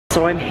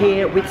So I'm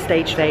here with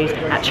Stage Faves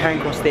at Charing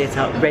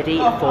Theatre, ready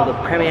for the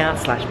premiere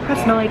 /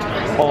 press night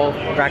of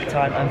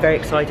Ragtime. I'm very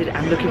excited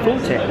and looking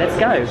forward to it. Let's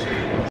go.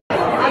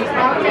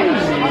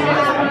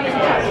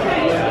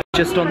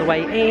 Just on the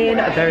way in,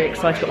 very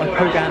excited, got my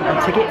programme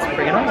and tickets,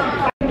 bring it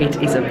on.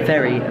 It is a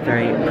very,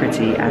 very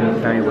pretty and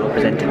very well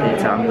presented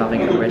theatre. I'm loving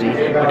it already.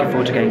 Looking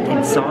forward to going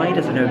inside,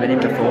 as I've never been in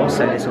before,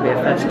 so this will be a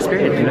first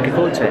experience. I'm looking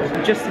forward to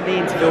it. Just in the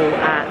interval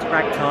at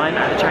Ragtime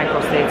at the Charing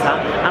Theatre,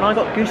 and I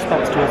got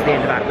goosebumps towards the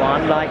end of Act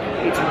 1. Like,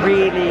 it's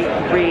really,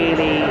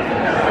 really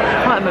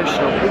quite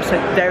emotional, but also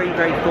very,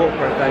 very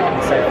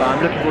thought-provoking so far.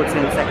 I'm looking forward to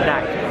seeing the second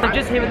act. I'm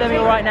just here with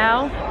Emil right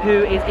now,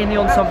 who is in the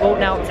ensemble.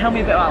 Now, tell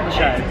me a bit about the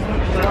show.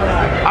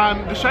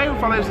 The show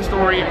follows the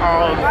story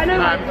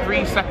of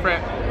three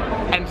separate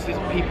entities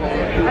of people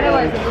who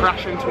all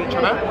crash into each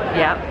other.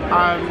 Yeah.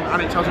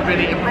 And it tells a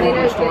really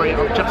important story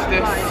of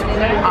justice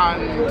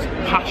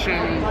and passion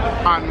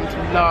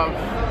and love,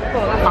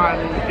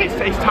 and it's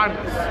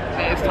timeless.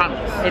 It is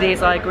timeless. It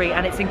is, I agree,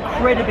 and it's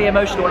incredibly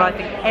emotional, and I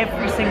think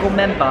every single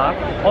member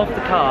of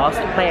the cast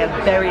play a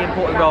very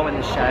important role in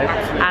the show,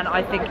 and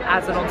I think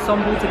as an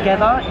ensemble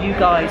together, you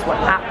guys were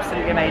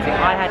absolutely amazing.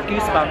 I had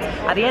goosebumps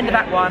at the end of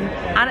Act 1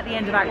 and at the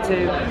end of Act 2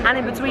 and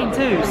in between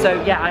too,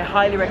 so yeah, I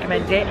highly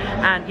recommend it,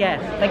 and yeah,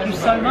 thank you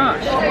so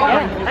much.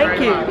 Yeah, thank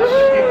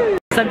you.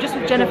 So I'm just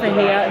with Jennifer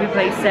here, who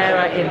plays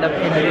Sarah in the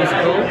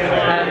musical.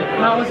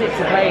 How was it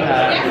to play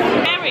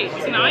her? Scary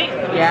tonight.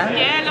 Yeah?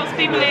 Yeah, lots of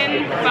people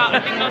in, but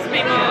I think lots of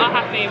people are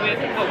happy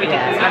with what we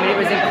did. I mean, it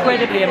was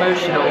incredibly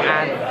emotional,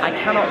 and I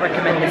cannot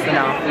recommend this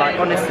enough. Like,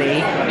 honestly,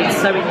 it's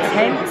so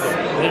intense,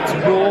 it's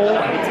raw,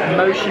 it's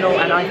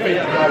emotional, and I think,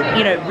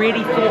 you know,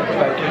 really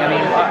thought-provoking. I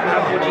mean,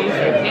 what do you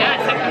think?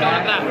 Yeah, it's definitely all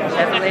of that.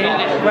 Definitely.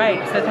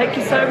 Great, so thank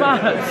you so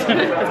much.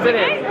 That's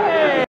brilliant.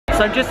 Yay.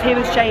 So I'm just here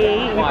with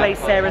Charing, who plays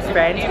Sarah's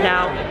friend.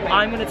 Now,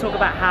 I'm going to talk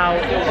about how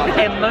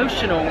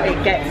emotional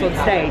it gets on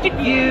stage.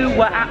 You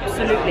were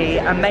absolutely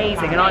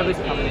amazing, and I was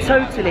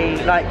totally,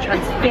 like,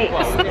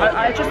 transfixed.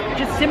 I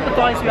just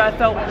sympathised with you. I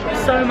felt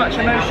so much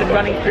emotion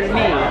running through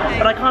me,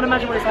 but I can't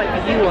imagine what it's like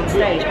for you on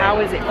stage.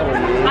 How is it for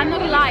you? I'm not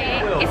gonna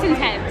lie, it's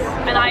intense,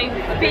 and I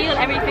feel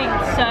everything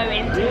so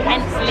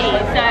intensely.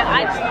 So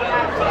I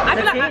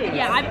feel like,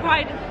 I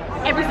cried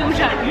every single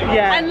show.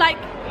 Yeah. And like,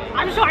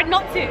 I'm trying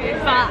not to,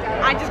 but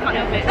I just can't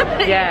help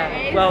it.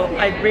 Yeah, well,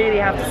 I really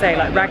have to say,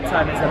 like,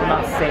 Ragtime is a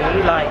must-see.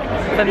 Like,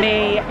 for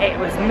me, it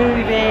was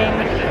moving,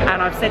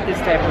 and I've said this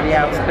to everybody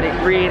else, but it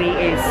really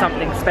is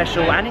something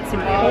special, and it's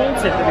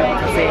important for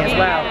people to see as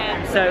well.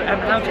 So,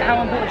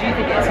 how important do you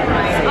think it is for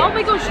people to see? Oh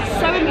my gosh, it's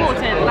so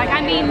important. Like,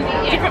 I mean,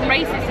 different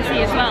races to see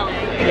as well.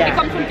 Yeah. It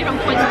comes from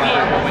different points of view,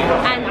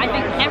 and I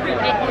think it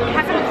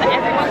has something for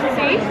everyone to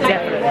see.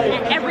 Like,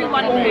 Definitely.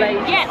 Everyone, all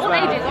ages. yeah, all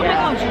ages. Oh my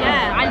gosh,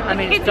 yeah. I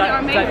mean, it's kids are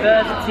amazing.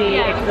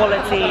 diversity,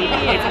 equality,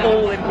 it's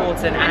all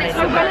important, And it's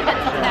so relevant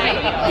to today.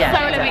 Yeah, So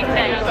relevant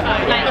today.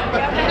 Like,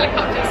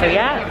 so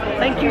yeah,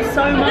 thank you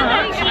so much,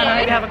 Thank you. and I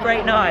hope you have a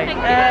great night. Thank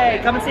you. Hey,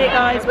 come and see it,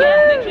 guys.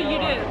 yeah, make sure you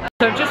do.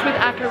 So I'm just with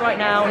Akka right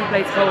now, who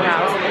plays Full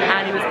House,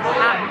 and he was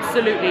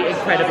absolutely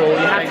incredible.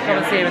 You have to come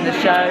and see him in the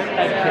show.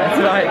 Thank you, that's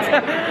right.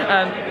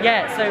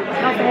 Yeah, so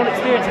how's the whole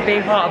experience of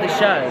being part of the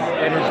show?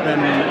 It has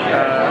been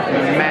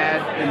mad,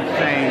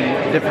 insane,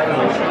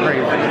 difficult,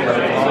 crazy, but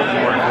it's all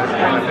worth it,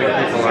 and I think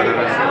people are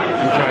gonna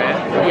enjoy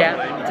it. Yeah,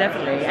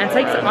 definitely. And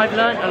I've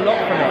learned a lot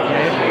from it, you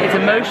know. It's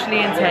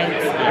emotionally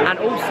intense, and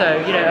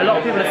also, you know, a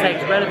lot of people are saying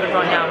it's relevant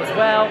right now as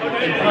well,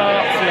 in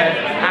parts, you know,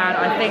 and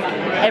I think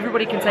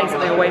everybody can take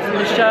something away from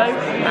the show,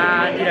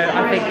 and, you know,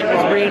 I think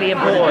it's really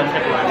important.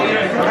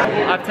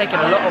 I've taken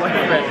a lot away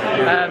from it.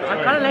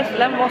 I kind of left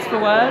lost for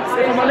words,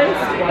 if I'm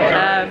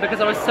honest,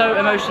 because I was so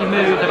emotionally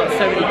moved. I got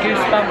so many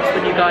goosebumps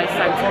when you guys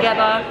sang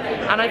together,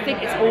 and I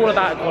think it's all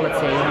about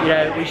equality. You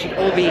know, we should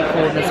all be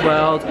equal in this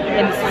world,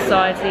 in this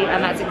society,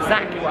 and that's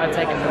exactly what I've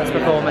taken from this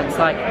performance.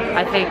 Like,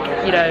 I think,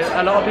 you know,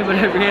 a lot of people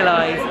don't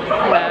realise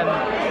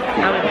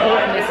how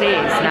important this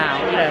is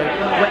now. You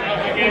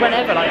know,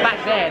 whenever, like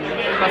back then,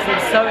 it must have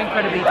been so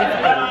incredibly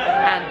difficult,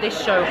 and this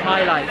show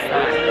highlights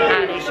that,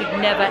 and it should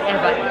never,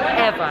 ever,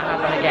 ever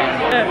happen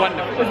again.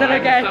 Wonderful. Was that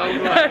okay?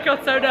 I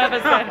got so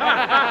nervous then.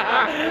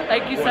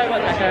 Thank you so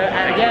much, Echo,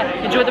 and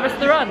yeah, enjoy the rest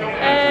of the run.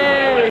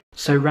 Hey!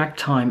 So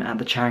Ragtime at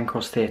the Charing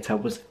Theatre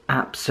was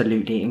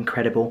absolutely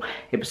incredible.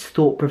 It was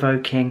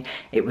thought-provoking,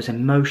 it was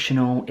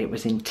emotional, it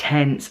was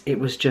intense, it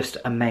was just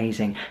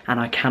amazing, and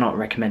I cannot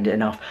recommend it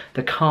enough.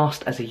 The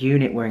cast as a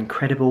unit were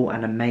incredible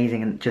and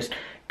amazing, and just,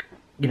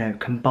 you know,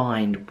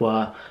 combined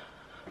were,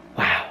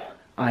 wow,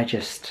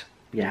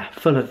 yeah,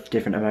 full of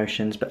different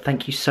emotions. But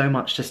thank you so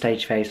much to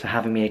Stage Faves for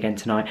having me again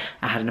tonight.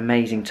 I had an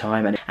amazing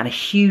time, and a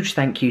huge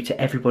thank you to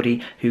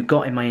everybody who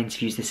got in my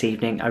interviews this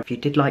evening. If you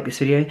did like this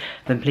video,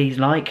 then please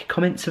like,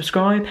 comment,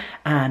 subscribe,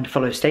 and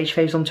follow Stage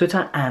Faves on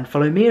Twitter, and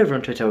follow me over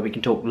on Twitter, where we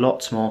can talk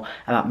lots more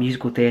about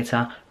musical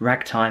theatre,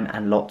 ragtime,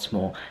 and lots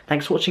more.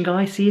 Thanks for watching,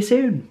 guys. See you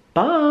soon.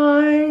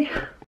 Bye!